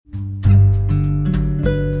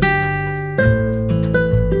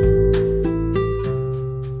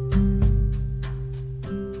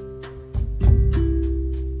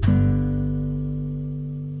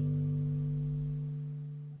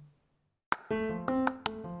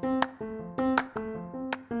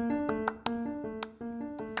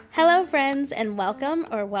Hello, friends, and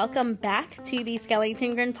welcome back to the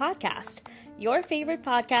Skellington Grin podcast, your favorite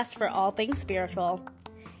podcast for all things spiritual.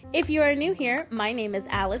 If you are new here, my name is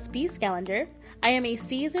Alice B. Skellinger. I am a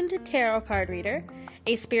seasoned tarot card reader,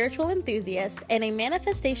 a spiritual enthusiast, and a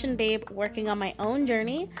manifestation babe working on my own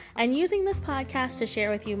journey and using this podcast to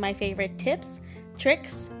share with you my favorite tips,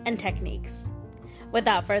 tricks, and techniques.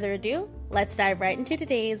 Without further ado, let's dive right into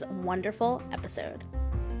today's wonderful episode.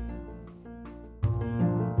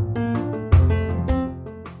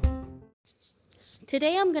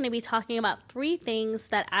 Today I'm going to be talking about 3 things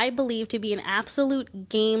that I believe to be an absolute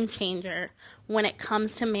game changer when it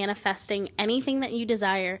comes to manifesting anything that you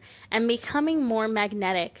desire and becoming more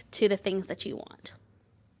magnetic to the things that you want.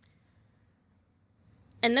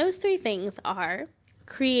 And those 3 things are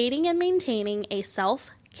creating and maintaining a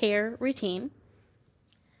self-care routine,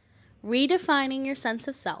 redefining your sense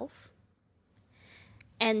of self,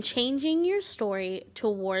 and changing your story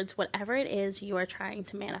towards whatever it is you are trying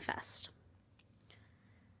to manifest.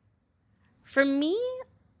 For me,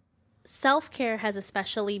 self-care has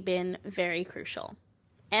especially been very crucial.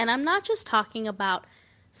 And I'm not just talking about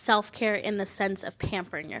self-care in the sense of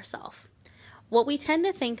pampering yourself. What we tend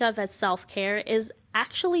to think of as self-care is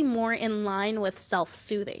actually more in line with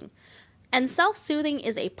self-soothing. And self-soothing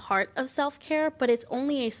is a part of self-care, but it's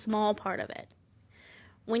only a small part of it.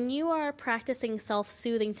 When you are practicing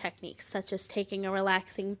self-soothing techniques, such as taking a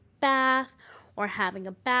relaxing bath, or having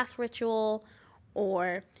a bath ritual,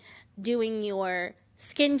 or doing your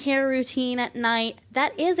skincare routine at night,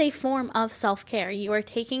 that is a form of self-care. You are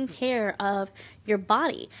taking care of your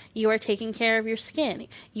body. You are taking care of your skin.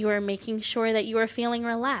 You are making sure that you are feeling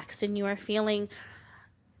relaxed and you are feeling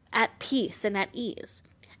at peace and at ease.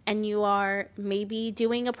 And you are maybe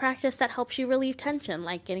doing a practice that helps you relieve tension,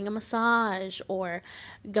 like getting a massage or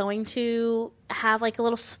going to have like a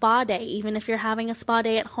little spa day, even if you're having a spa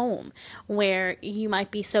day at home, where you might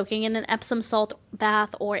be soaking in an Epsom salt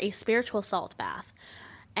bath or a spiritual salt bath.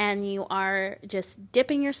 And you are just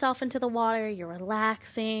dipping yourself into the water, you're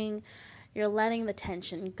relaxing, you're letting the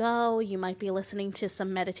tension go. You might be listening to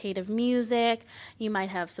some meditative music. You might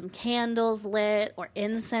have some candles lit or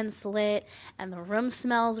incense lit, and the room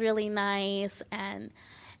smells really nice, and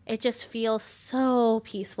it just feels so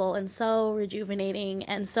peaceful and so rejuvenating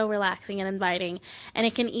and so relaxing and inviting. And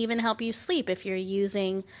it can even help you sleep if you're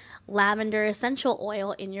using lavender essential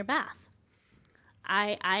oil in your bath.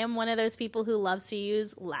 I am one of those people who loves to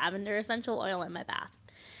use lavender essential oil in my bath.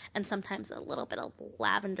 And sometimes a little bit of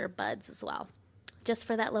lavender buds as well, just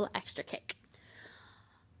for that little extra kick.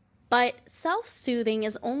 But self-soothing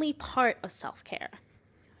is only part of self-care.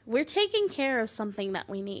 We're taking care of something that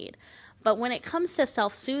we need. But when it comes to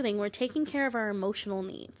self-soothing, we're taking care of our emotional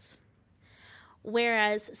needs.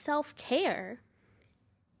 Whereas self-care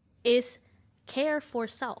is care for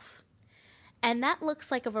self. And that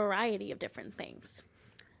looks like a variety of different things.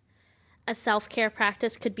 A self-care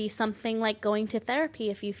practice could be something like going to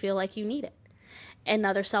therapy if you feel like you need it.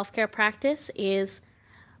 Another self-care practice is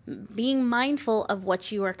being mindful of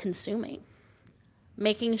what you are consuming.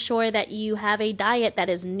 Making sure that you have a diet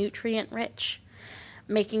that is nutrient-rich.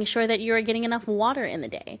 Making sure that you are getting enough water in the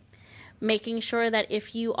day. Making sure that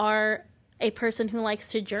if you are a person who likes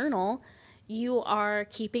to journal, you are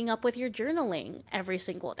keeping up with your journaling every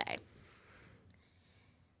single day.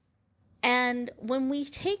 And when we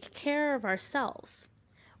take care of ourselves,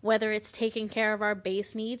 whether it's taking care of our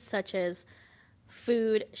base needs such as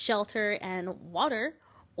food, shelter, and water,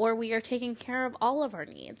 or we are taking care of all of our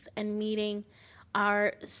needs and meeting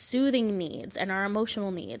our soothing needs and our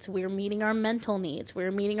emotional needs, we are meeting our mental needs, we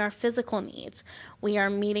are meeting our physical needs, we are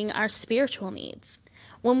meeting our spiritual needs.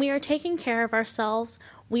 When we are taking care of ourselves,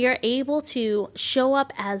 we are able to show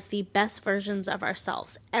up as the best versions of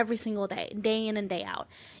ourselves every single day, day in and day out.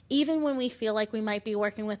 Even when we feel like we might be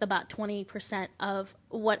working with about 20% of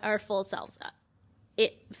what our full selves are,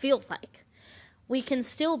 it feels like. We can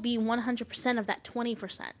still be 100% of that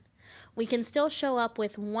 20%. We can still show up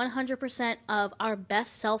with 100% of our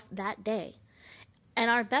best self that day. And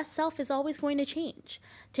our best self is always going to change.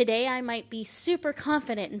 Today I might be super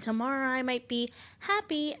confident, and tomorrow I might be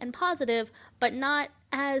happy and positive, but not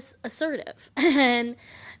as assertive. And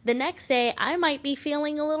the next day I might be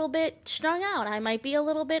feeling a little bit strung out. I might be a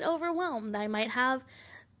little bit overwhelmed. I might have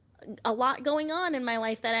a lot going on in my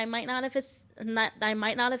life that I might not have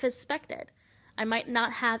expected. I might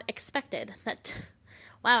not have expected that.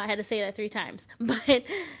 Wow, I had to say that 3 times. But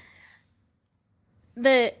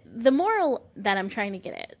the moral that I'm trying to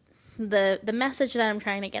get at, the message that I'm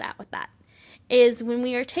trying to get at with that, is when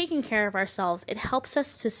we are taking care of ourselves, it helps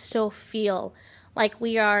us to still feel like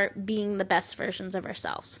we are being the best versions of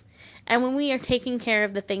ourselves. and when we are taking care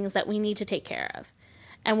of the things that we need to take care of,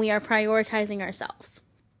 and we are prioritizing ourselves,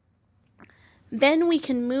 then we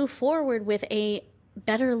can move forward with a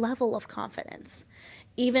better level of confidence,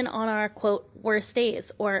 even on our, quote, worst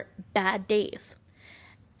days or bad days.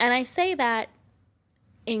 And I say that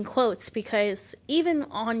in quotes because even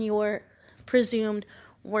on your presumed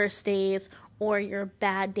worst days or your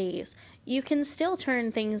bad days, you can still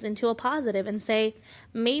turn things into a positive and say,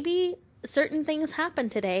 maybe certain things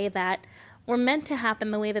happened today that were meant to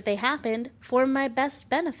happen the way that they happened for my best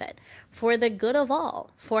benefit, for the good of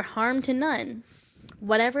all, for harm to none.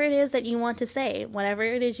 Whatever it is that you want to say, whatever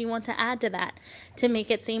it is you want to add to that to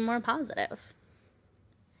make it seem more positive.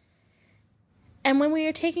 And when we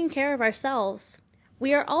are taking care of ourselves,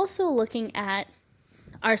 we are also looking at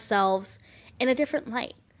ourselves in a different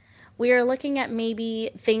light. We are looking at maybe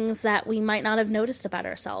things that we might not have noticed about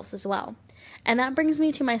ourselves as well. And that brings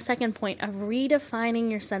me to my second point of redefining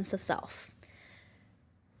your sense of self.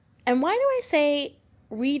 And why do I say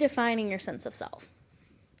redefining your sense of self?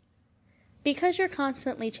 Because you're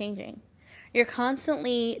constantly changing. You're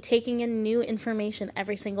constantly taking in new information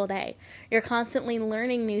every single day. You're constantly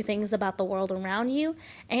learning new things about the world around you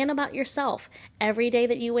and about yourself every day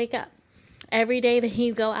that you wake up, every day that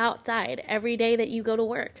you go outside, every day that you go to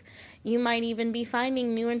work. You might even be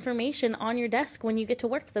finding new information on your desk when you get to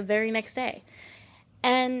work the very next day.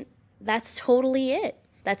 And that's totally it.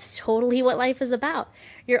 That's totally what life is about.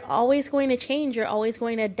 You're always going to change. You're always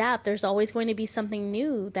going to adapt. There's always going to be something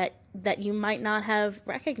new that you might not have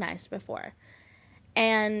recognized before.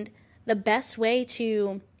 And the best way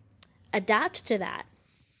to adapt to that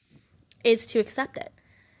is to accept it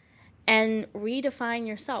and redefine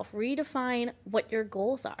yourself. Redefine what your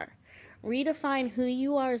goals are. Redefine who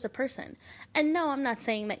you are as a person. And no, I'm not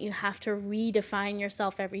saying that you have to redefine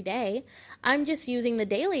yourself every day. I'm just using the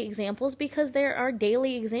daily examples because there are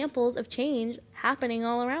daily examples of change happening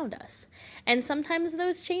all around us. And sometimes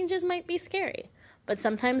those changes might be scary, but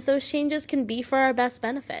sometimes those changes can be for our best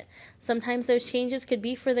benefit. Sometimes those changes could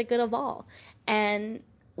be for the good of all. And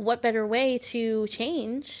what better way to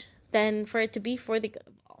change than for it to be for the good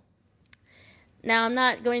of all? Now, I'm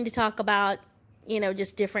not going to talk about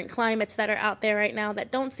just different climates that are out there right now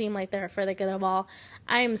that don't seem like they're for the good of all.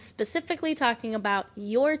 I am specifically talking about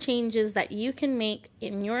your changes that you can make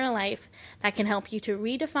in your life that can help you to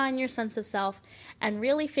redefine your sense of self and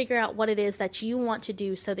really figure out what it is that you want to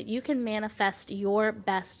do so that you can manifest your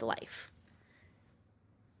best life.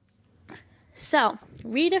 So,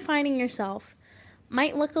 redefining yourself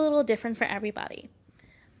might look a little different for everybody.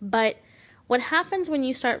 But what happens when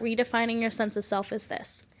you start redefining your sense of self is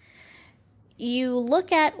this. You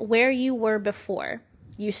look at where you were before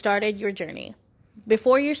you started your journey,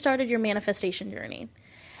 before you started your manifestation journey,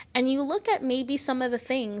 and you look at maybe some of the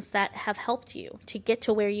things that have helped you to get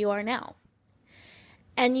to where you are now.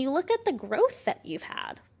 And you look at the growth that you've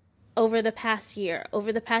had over the past year,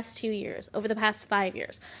 over the past 2 years, over the past 5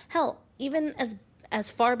 years. Hell, even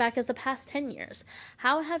as far back as the past 10 years.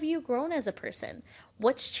 How have you grown as a person?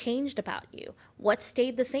 What's changed about you? What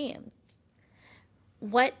stayed the same?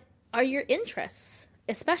 What are your interests,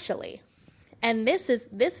 especially? And this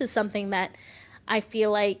is something that I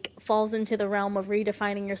feel like falls into the realm of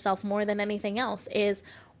redefining yourself more than anything else, is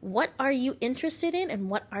what are you interested in and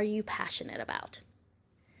what are you passionate about?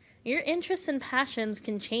 Your interests and passions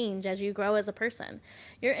can change as you grow as a person.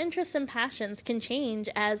 Your interests and passions can change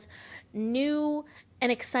as new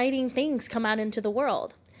and exciting things come out into the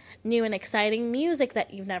world. New and exciting music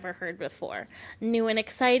that you've never heard before. New and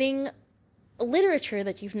exciting literature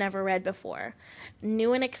that you've never read before,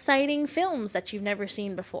 new and exciting films that you've never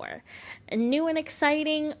seen before, new and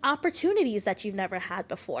exciting opportunities that you've never had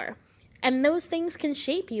before. And those things can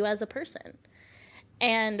shape you as a person.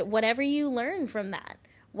 And whatever you learn from that,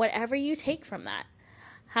 whatever you take from that,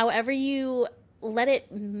 however you let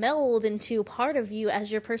it meld into part of you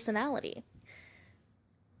as your personality,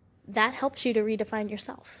 that helps you to redefine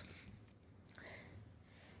yourself.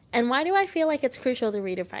 And why do I feel like it's crucial to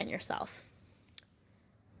redefine yourself?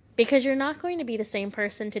 Because you're not going to be the same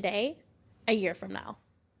person today a year from now.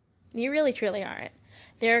 You really, truly aren't.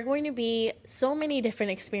 There are going to be so many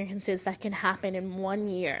different experiences that can happen in 1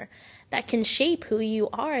 year that can shape who you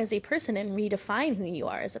are as a person and redefine who you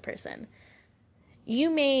are as a person. You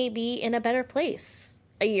may be in a better place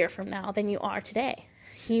a year from now than you are today.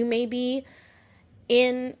 You may be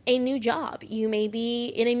in a new job. You may be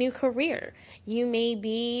in a new career. You may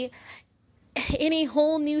be in a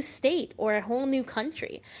whole new state or a whole new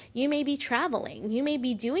country. You may be traveling. You may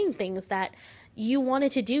be doing things that you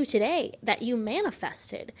wanted to do today that you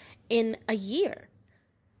manifested in a year.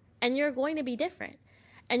 And you're going to be different.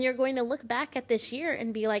 And you're going to look back at this year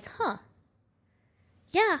and be like,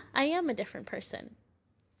 yeah, I am a different person.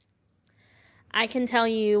 I can tell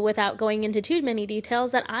you without going into too many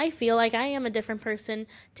details that I feel like I am a different person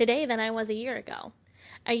today than I was a year ago.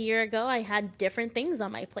 A year ago, I had different things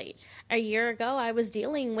on my plate. A year ago, I was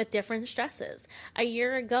dealing with different stresses. A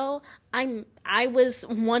year ago, I was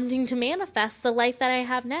wanting to manifest the life that I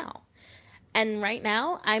have now. And right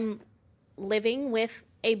now, I'm living with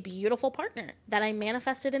a beautiful partner that I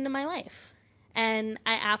manifested into my life. And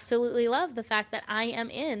I absolutely love the fact that I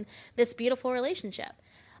am in this beautiful relationship.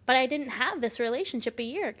 But I didn't have this relationship a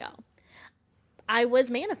year ago. I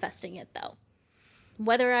was manifesting it though.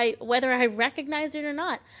 Whether I recognized it or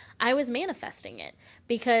not, I was manifesting it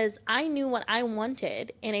because I knew what I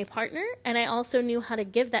wanted in a partner, and I also knew how to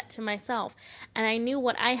give that to myself, and I knew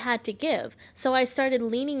what I had to give. So I started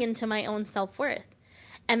leaning into my own self-worth.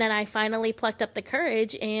 And then I finally plucked up the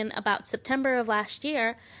courage in about September of last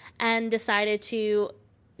year and decided to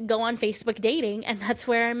go on Facebook dating, and that's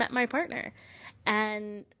where I met my partner.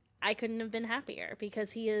 And I couldn't have been happier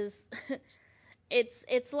because he is,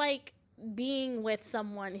 it's like being with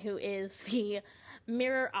someone who is the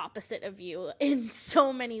mirror opposite of you in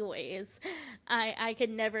so many ways. I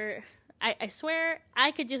could never, I swear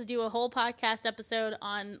I could just do a whole podcast episode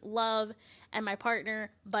on love and my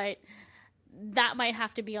partner, but that might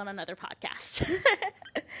have to be on another podcast.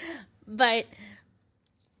 But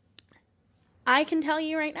I can tell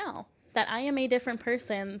you right now that I am a different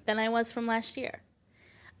person than I was from last year.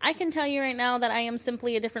 I can tell you right now that I am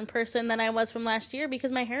simply a different person than I was from last year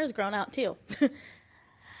because my hair has grown out too.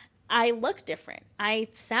 I look different. I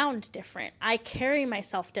sound different. I carry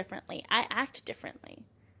myself differently. I act differently.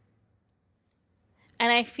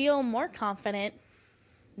 And I feel more confident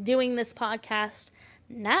doing this podcast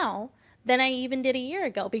now than I even did a year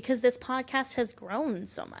ago because this podcast has grown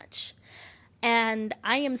so much. And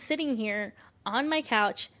I am sitting here on my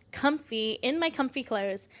couch, comfy, in my comfy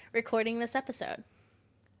clothes, recording this episode.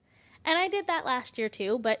 And I did that last year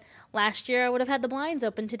too, but last year I would have had the blinds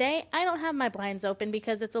open. Today, I don't have my blinds open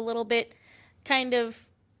because it's a little bit kind of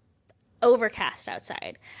overcast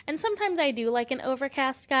outside. And sometimes I do like an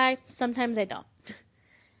overcast sky, sometimes I don't.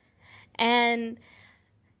 And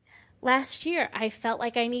last year, I felt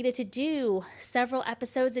like I needed to do several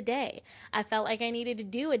episodes a day. I felt like I needed to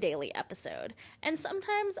do a daily episode. And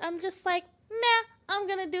sometimes I'm just like, I'm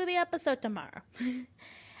going to do the episode tomorrow.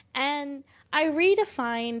 And I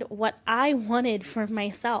redefined what I wanted for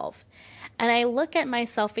myself. And I look at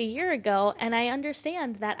myself a year ago and I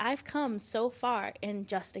understand that I've come so far in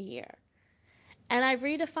just a year. And I've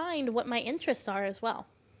redefined what my interests are as well.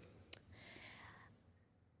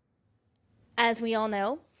 As we all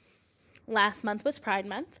know, last month was Pride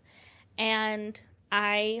Month, and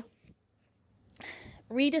I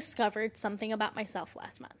rediscovered something about myself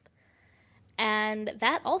last month. And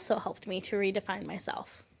that also helped me to redefine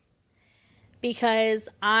myself. Because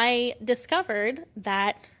I discovered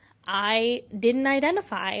that I didn't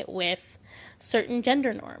identify with certain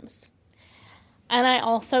gender norms. And I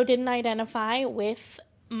also didn't identify with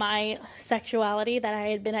my sexuality that I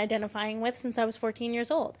had been identifying with since I was 14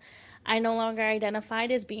 years old. I no longer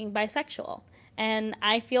identified as being bisexual. And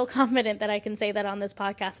I feel confident that I can say that on this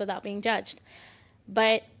podcast without being judged.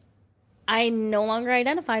 But I no longer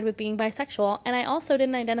identified with being bisexual, and I also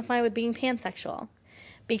didn't identify with being pansexual.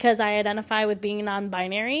 Because I identify with being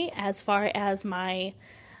non-binary as far as my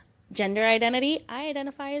gender identity, I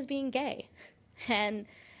identify as being gay. And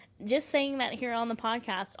just saying that here on the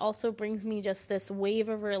podcast also brings me just this wave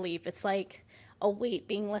of relief. It's like a weight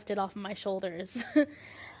being lifted off of my shoulders.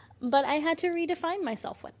 But I had to redefine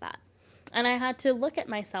myself with that. And I had to look at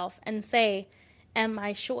myself and say, am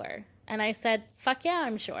I sure? And I said, fuck yeah,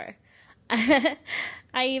 I'm sure.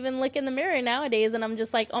 I even look in the mirror nowadays and I'm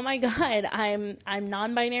just like, oh my God, I'm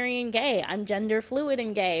non-binary and gay. I'm gender fluid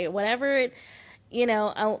and gay. Whatever it,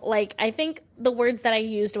 I think the words that I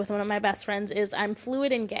used with one of my best friends is I'm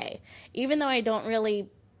fluid and gay. Even though I don't really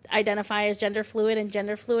identify as gender fluid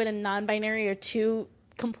and non-binary are two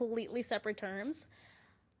completely separate terms.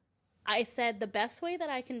 I said the best way that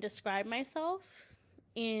I can describe myself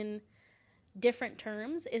in different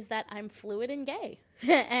terms is that I'm fluid and gay.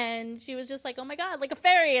 And she was just like, oh my God, like a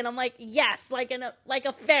fairy. And I'm like, yes, like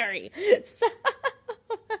a fairy. So,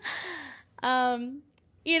 and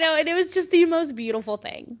it was just the most beautiful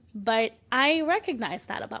thing. But I recognized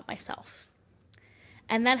that about myself.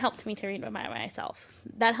 And that helped me to redefine myself.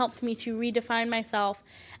 That helped me to redefine myself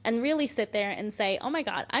and really sit there and say, oh my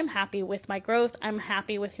God, I'm happy with my growth. I'm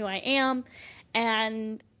happy with who I am.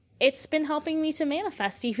 And it's been helping me to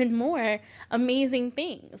manifest even more amazing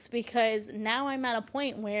things because now I'm at a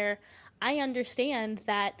point where I understand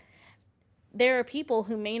that there are people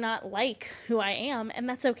who may not like who I am, and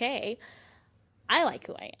that's okay. I like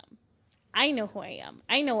who I am. I know who I am.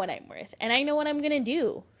 I know what I'm worth, and I know what I'm going to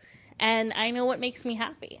do, and I know what makes me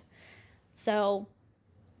happy. So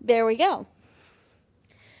there we go.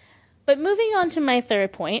 But moving on to my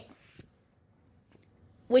third point,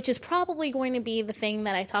 which is probably going to be the thing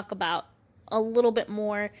that I talk about a little bit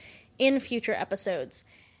more in future episodes,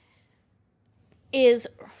 is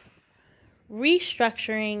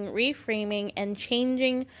restructuring, reframing, and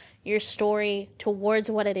changing your story towards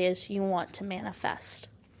what it is you want to manifest.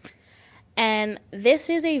 And this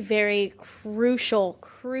is a very crucial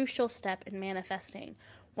step in manifesting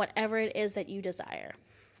whatever it is that you desire.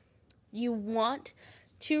 You want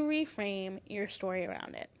to reframe your story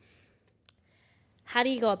around it. How do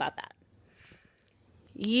you go about that?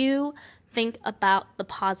 You think about the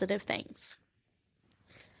positive things.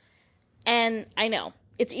 And I know,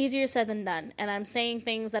 it's easier said than done. And I'm saying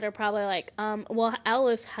things that are probably like, well,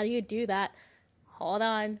 Alice, how do you do that? Hold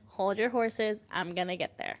on, hold your horses. I'm going to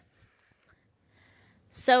get there.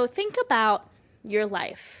 So think about your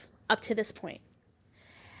life up to this point.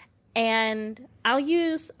 And I'll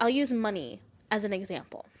use money as an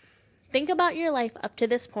example. Think about your life up to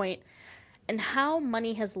this point and how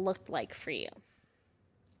money has looked like for you.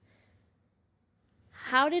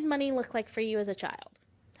 How did money look like for you as a child?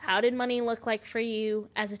 How did money look like for you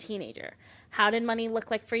as a teenager? How did money look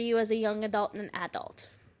like for you as a young adult and an adult?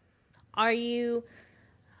 Are you,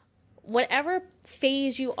 whatever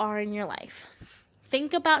phase you are in your life,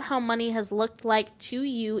 think about how money has looked like to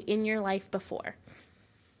you in your life before.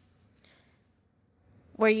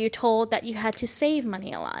 Were you told that you had to save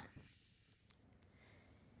money a lot?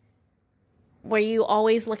 Were you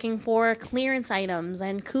always looking for clearance items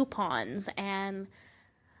and coupons and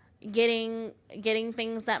getting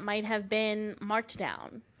things that might have been marked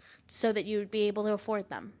down so that you would be able to afford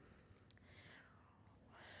them?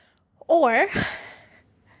 Or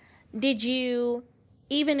did you,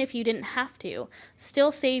 even if you didn't have to,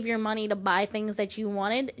 still save your money to buy things that you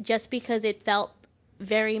wanted just because it felt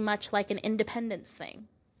very much like an independence thing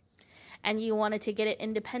and you wanted to get it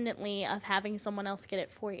independently of having someone else get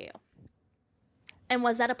it for you? And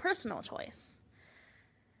was that a personal choice?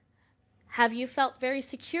 Have you felt very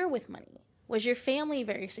secure with money? Was your family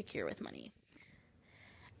very secure with money?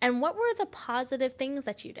 And what were the positive things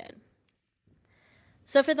that you did?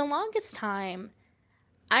 So for the longest time,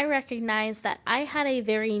 I recognized that I had a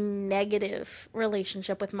very negative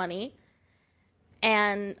relationship with money,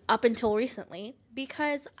 and up until recently,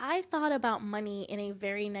 because I thought about money in a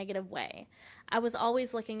very negative way. I was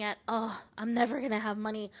always looking at, oh, I'm never going to have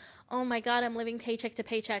money. Oh my God, I'm living paycheck to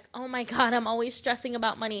paycheck. Oh my God, I'm always stressing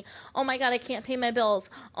about money. Oh my God, I can't pay my bills.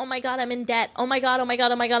 Oh my God, I'm in debt. Oh my God, oh my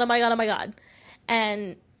God, oh my God, oh my God, oh my God.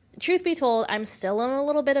 And truth be told, I'm still in a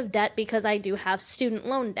little bit of debt because I do have student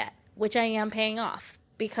loan debt, which I am paying off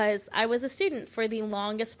because I was a student for the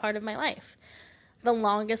longest part of my life. The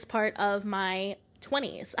longest part of my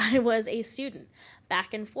 20s, I was a student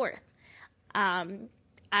back and forth.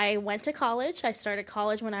 I went to college. I started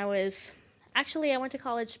college when I went to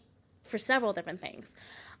college for several different things.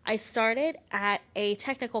 I started at a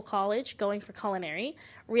technical college going for culinary,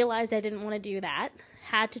 realized I didn't want to do that,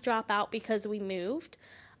 had to drop out because we moved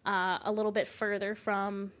a little bit further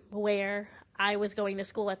from where I was going to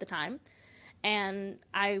school at the time. And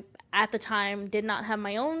I, at the time, did not have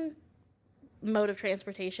my own mode of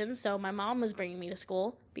transportation, so my mom was bringing me to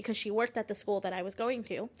school because she worked at the school that I was going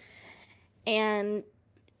to. And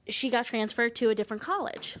she got transferred to a different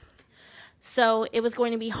college. So it was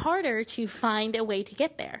going to be harder to find a way to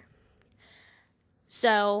get there.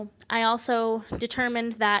 So I also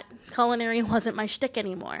determined that culinary wasn't my shtick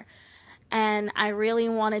anymore. And I really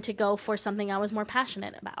wanted to go for something I was more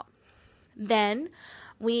passionate about. Then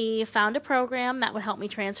we found a program that would help me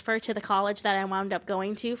transfer to the college that I wound up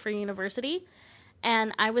going to for university.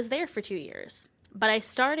 And I was there for 2 years. But I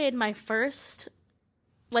started my first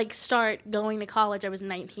start going to college, I was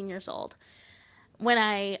 19 years old. When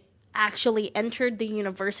I actually entered the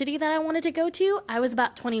university that I wanted to go to, I was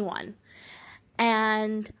about 21.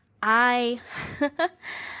 And I,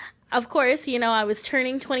 of course, I was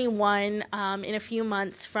turning 21 in a few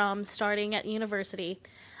months from starting at university.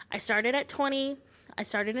 I started at 20. I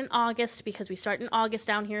started in August because we start in August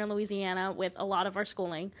down here in Louisiana with a lot of our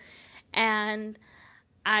schooling. And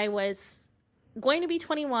I was going to be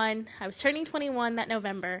 21. I was turning 21 that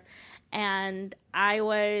November, and I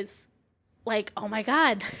was like, oh my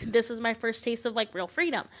God, this is my first taste of real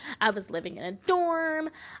freedom. I was living in a dorm.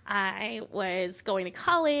 I was going to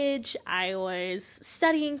college. I was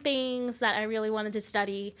studying things that I really wanted to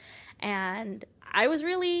study, and I was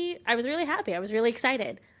really happy. I was really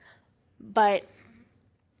excited. But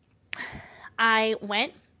I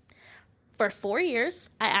went for 4 years.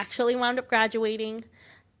 I actually wound up graduating.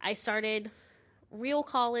 I started real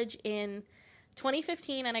college in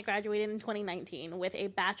 2015 and I graduated in 2019 with a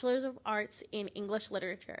Bachelor's of Arts in English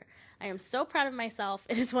Literature. I am so proud of myself.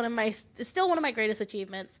 It is still one of my greatest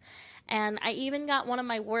achievements. And I even got one of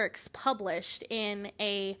my works published in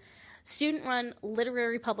a student-run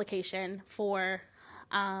literary publication for,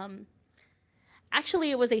 actually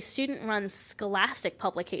it was a student-run scholastic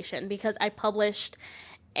publication because I published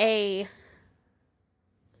an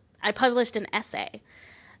essay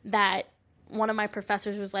that one of my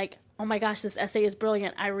professors was like, oh my gosh, this essay is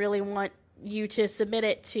brilliant. I really want you to submit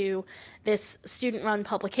it to this student-run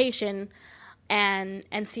publication and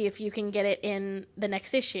see if you can get it in the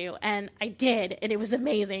next issue. And I did, and it was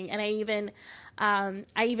amazing. And I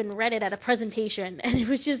even read it at a presentation, and it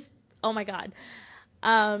was just, oh my God.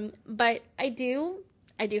 But I do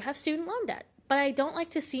have student loan debt, but I don't like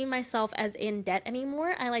to see myself as in debt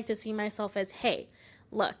anymore. I like to see myself as, hey,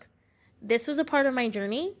 look, this was a part of my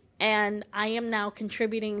journey, and I am now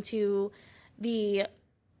contributing to the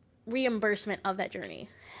reimbursement of that journey.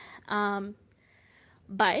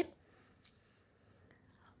 But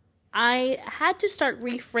I had to start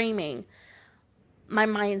reframing my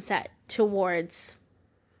mindset towards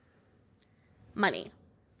money.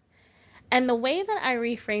 And the way that I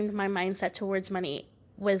reframed my mindset towards money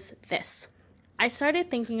was this. I started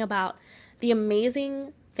thinking about the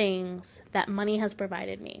amazing things that money has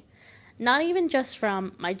provided me. Not even just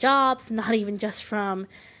from my jobs, not even just from,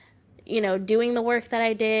 doing the work that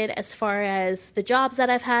I did, as far as the jobs that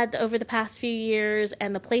I've had over the past few years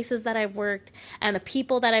and the places that I've worked and the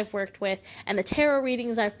people that I've worked with and the tarot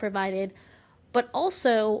readings I've provided, but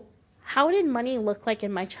also how did money look like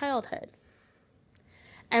in my childhood?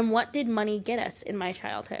 And what did money get us in my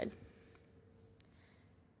childhood?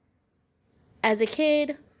 As a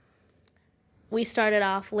kid, we started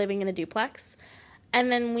off living in a duplex,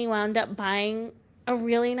 and then we wound up buying a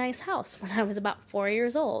really nice house when I was about 4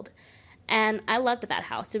 years old. And I loved that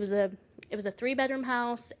house. It was a 3-bedroom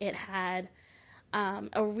house. It had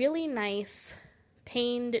a really nice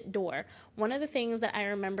paned door. One of the things that I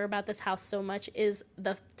remember about this house so much is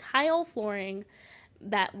the tile flooring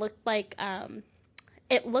that looked like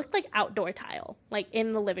outdoor tile, like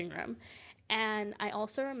in the living room. And I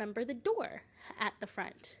also remember the door at the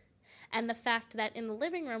front. And the fact that in the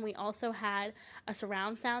living room, we also had a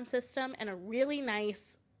surround sound system and a really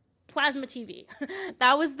nice plasma TV.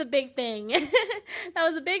 That was the big thing. That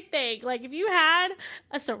was a big thing. Like, if you had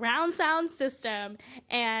a surround sound system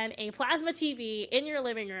and a plasma TV in your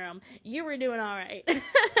living room, you were doing all right.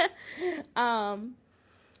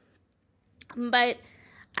 But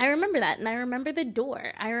I remember that, and I remember the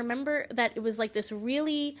door. I remember that it was like this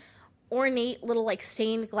really ornate little like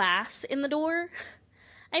stained glass in the door,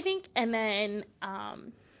 I think, and then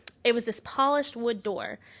it was this polished wood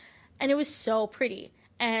door, and it was so pretty.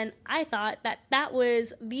 And I thought that that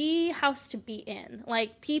was the house to be in.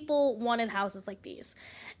 Like, people wanted houses like these,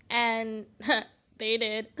 and they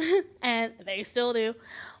did, and they still do.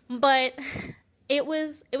 But it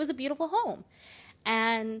was a beautiful home,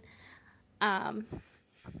 and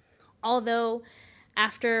although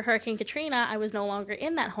after Hurricane Katrina, I was no longer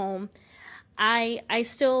in that home, I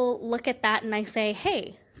still look at that and I say,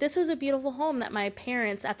 hey, this was a beautiful home that my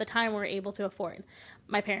parents at the time were able to afford.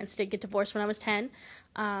 My parents did get divorced when I was 10,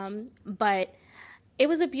 but it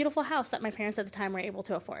was a beautiful house that my parents at the time were able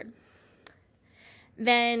to afford.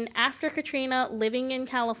 Then after Katrina, living in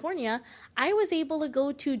California, I was able to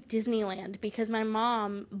go to Disneyland because my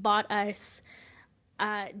mom bought us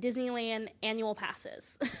Disneyland annual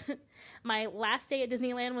passes. My last day at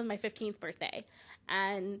Disneyland was my 15th birthday,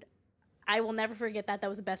 and I will never forget that. That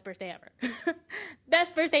was the best birthday ever.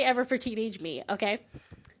 Best birthday ever for teenage me, okay?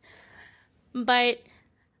 But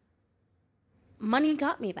money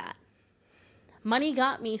got me that. Money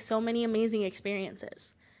got me so many amazing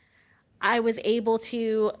experiences. I was able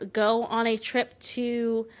to go on a trip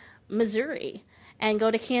to Missouri and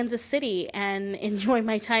go to Kansas City and enjoy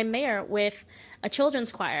my time there with a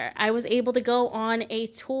children's choir. I was able to go on a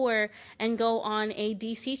tour and go on a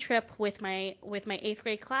DC trip with my 8th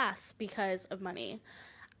grade class because of money.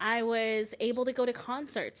 I was able to go to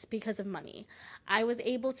concerts because of money. I was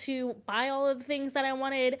able to buy all of the things that I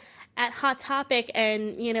wanted at Hot Topic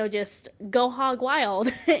and, just go hog wild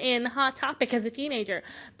in Hot Topic as a teenager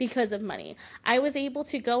because of money. I was able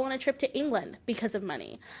to go on a trip to England because of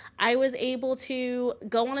money. I was able to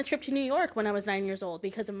go on a trip to New York when I was 9 years old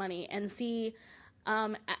because of money and see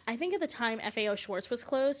I think at the time FAO Schwartz was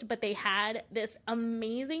closed, but they had this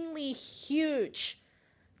amazingly huge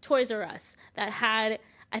Toys R Us that had,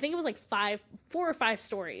 I think it was like 4 or 5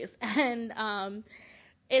 stories, and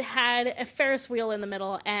it had a Ferris wheel in the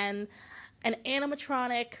middle and an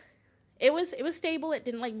animatronic. It was stable. It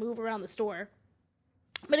didn't like move around the store,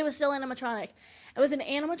 but it was still animatronic. It was an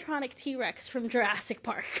animatronic T-Rex from Jurassic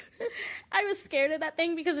Park. I was scared of that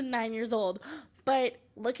thing because I'm 9 years old, but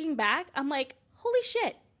looking back, I'm like, holy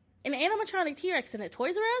shit, an animatronic T-Rex in a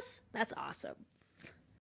Toys R Us? That's awesome.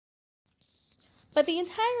 But the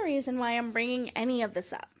entire reason why I'm bringing any of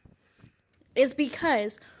this up is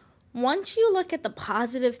because once you look at the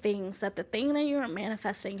positive things that the thing that you are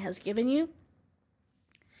manifesting has given you,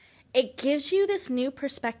 it gives you this new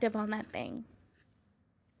perspective on that thing.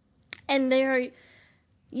 And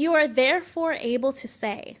you are therefore able to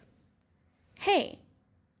say, hey,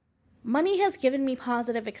 money has given me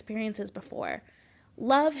positive experiences before.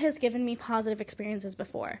 Love has given me positive experiences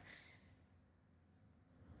before.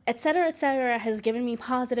 Etc., has given me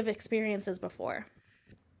positive experiences before.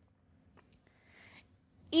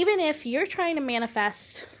 Even if you're trying to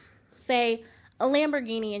manifest, say, a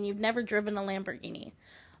Lamborghini and you've never driven a Lamborghini,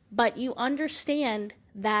 but you understand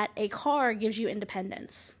that a car gives you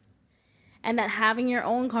independence, and that having your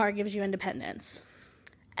own car gives you independence,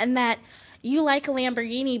 and that you like a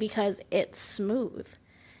Lamborghini because it's smooth,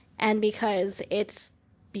 and because it's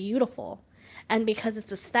beautiful, and because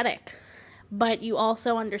it's aesthetic, but you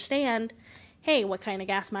also understand, hey, what kind of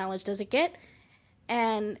gas mileage does it get?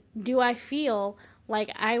 And do I feel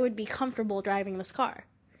like I would be comfortable driving this car?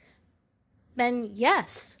 Then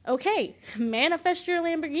yes, okay, manifest your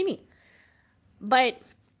Lamborghini. But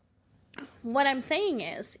what I'm saying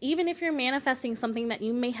is, even if you're manifesting something that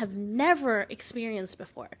you may have never experienced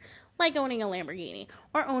before, like owning a Lamborghini,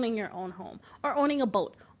 or owning your own home, or owning a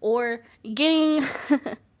boat, or getting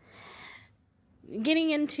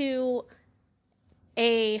into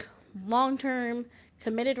a long-term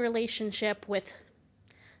committed relationship with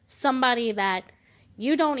somebody that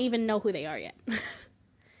you don't even know who they are yet.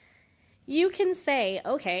 You can say,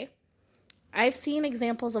 okay, I've seen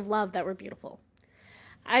examples of love that were beautiful.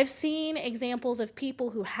 I've seen examples of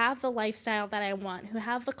people who have the lifestyle that I want, who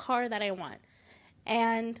have the car that I want,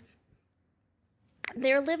 and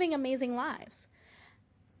they're living amazing lives.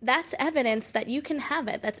 That's evidence that you can have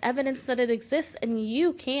it. That's evidence that it exists, and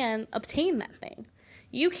you can obtain that thing.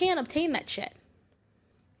 You can obtain that shit.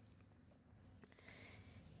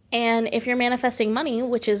 And if you're manifesting money,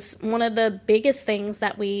 which is one of the biggest things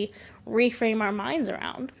that we reframe our minds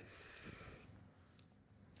around,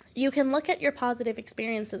 you can look at your positive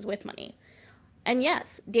experiences with money. And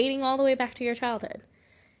yes, dating all the way back to your childhood.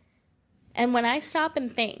 And when I stop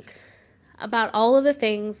and think about all of the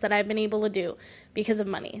things that I've been able to do because of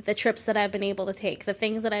money, the trips that I've been able to take, the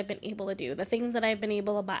things that I've been able to do, the things that I've been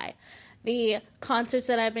able to buy, the concerts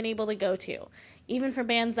that I've been able to go to, even for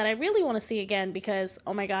bands that I really want to see again because,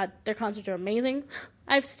 oh my God, their concerts are amazing,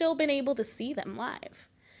 I've still been able to see them live,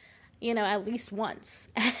 at least once.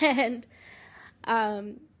 And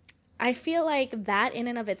I feel like that in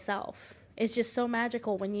and of itself is just so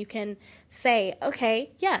magical when you can say,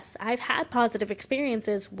 okay, yes, I've had positive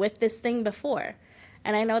experiences with this thing before,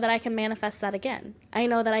 and I know that I can manifest that again. I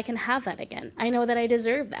know that I can have that again. I know that I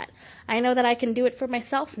deserve that. I know that I can do it for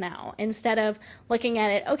myself now, instead of looking at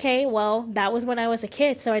it, okay, well, that was when I was a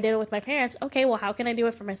kid, so I did it with my parents. Okay, well, how can I do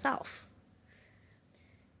it for myself?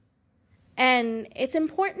 And it's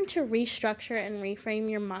important to restructure and reframe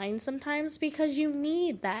your mind sometimes, because you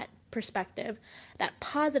need that perspective, that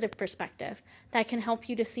positive perspective that can help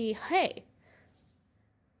you to see, hey,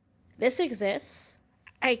 this exists.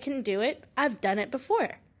 I can do it. I've done it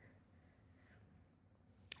before.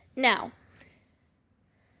 Now,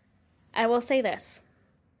 I will say this.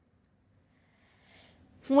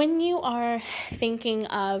 When you are thinking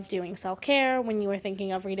of doing self-care, when you are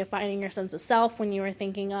thinking of redefining your sense of self, when you are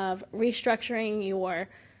thinking of restructuring your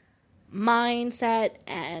mindset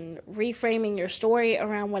and reframing your story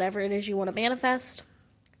around whatever it is you want to manifest,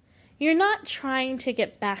 you're not trying to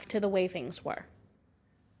get back to the way things were.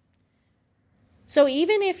 So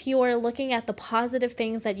even if you're looking at the positive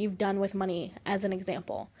things that you've done with money as an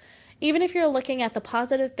example, even if you're looking at the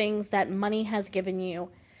positive things that money has given you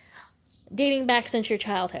dating back since your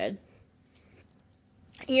childhood,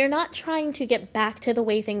 you're not trying to get back to the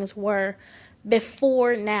way things were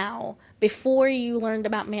before now, before you learned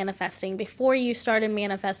about manifesting, before you started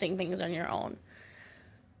manifesting things on your own.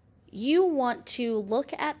 You want to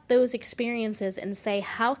look at those experiences and say,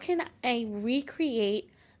 how can I recreate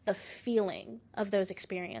the feeling of those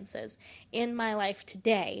experiences in my life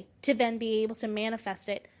today to then be able to manifest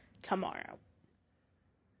it tomorrow?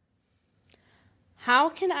 How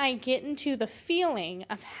can I get into the feeling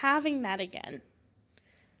of having that again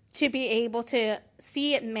to be able to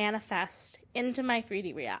see it manifest into my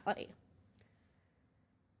 3D reality?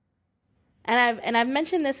 And I've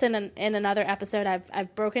mentioned this in another episode.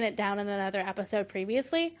 I've broken it down in another episode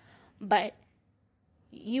previously, but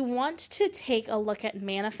you want to take a look at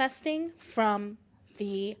manifesting from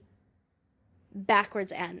the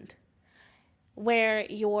backwards end, where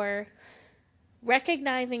you're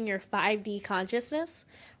recognizing your 5D consciousness,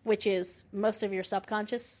 which is most of your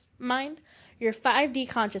subconscious mind, your 5D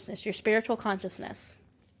consciousness, your spiritual consciousness,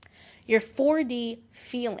 your 4D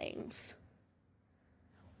feelings,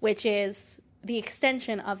 which is the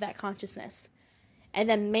extension of that consciousness, and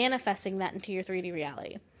then manifesting that into your 3D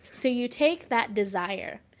reality. So you take that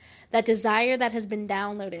desire that has been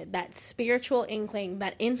downloaded, that spiritual inkling,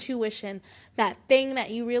 that intuition, that thing that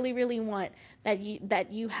you really, really want, that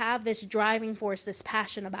you have this driving force, this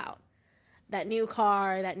passion about, that new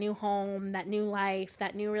car, that new home, that new life,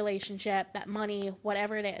 that new relationship, that money,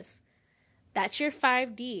 whatever it is. That's your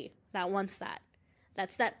 5D that wants that.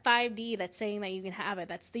 That's that 5D that's saying that you can have it.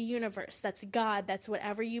 That's the universe. That's God. That's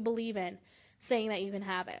whatever you believe in saying that you can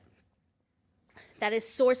have it. That is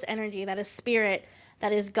source energy. That is spirit.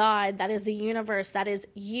 That is God. That is the universe. That is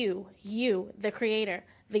you, the creator,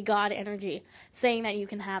 the God energy saying that you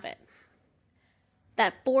can have it.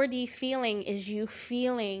 That 4D feeling is you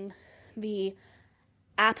feeling the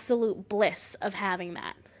absolute bliss of having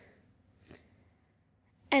that.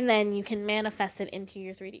 And then you can manifest it into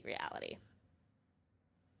your 3D reality.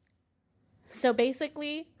 So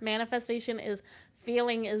basically, manifestation is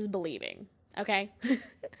feeling is believing, okay?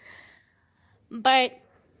 But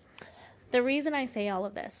the reason I say all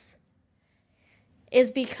of this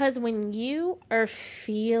is because when you are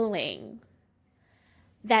feeling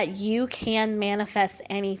that you can manifest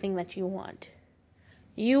anything that you want,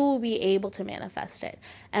 you will be able to manifest it.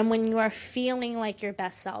 And when you are feeling like your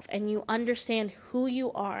best self and you understand who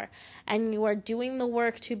you are and you are doing the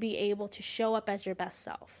work to be able to show up as your best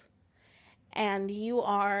self, and you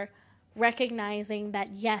are recognizing that,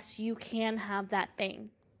 yes, you can have that thing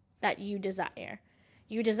that you desire.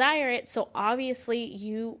 You desire it, so obviously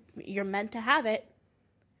you're meant to have it.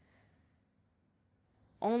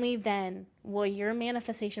 Only then will your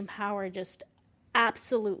manifestation power just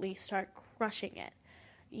absolutely start crushing it.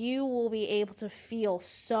 You will be able to feel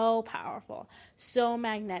so powerful, so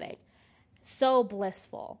magnetic, so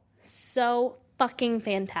blissful, so fucking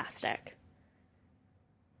fantastic.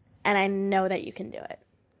 And I know that you can do it.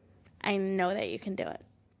 I know that you can do it.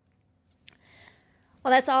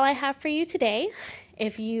 Well, that's all I have for you today.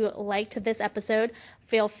 If you liked this episode,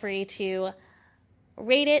 feel free to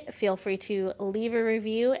rate it. Feel free to leave a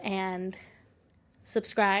review and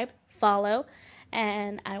subscribe, follow,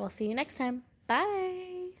 and I will see you next time. Bye.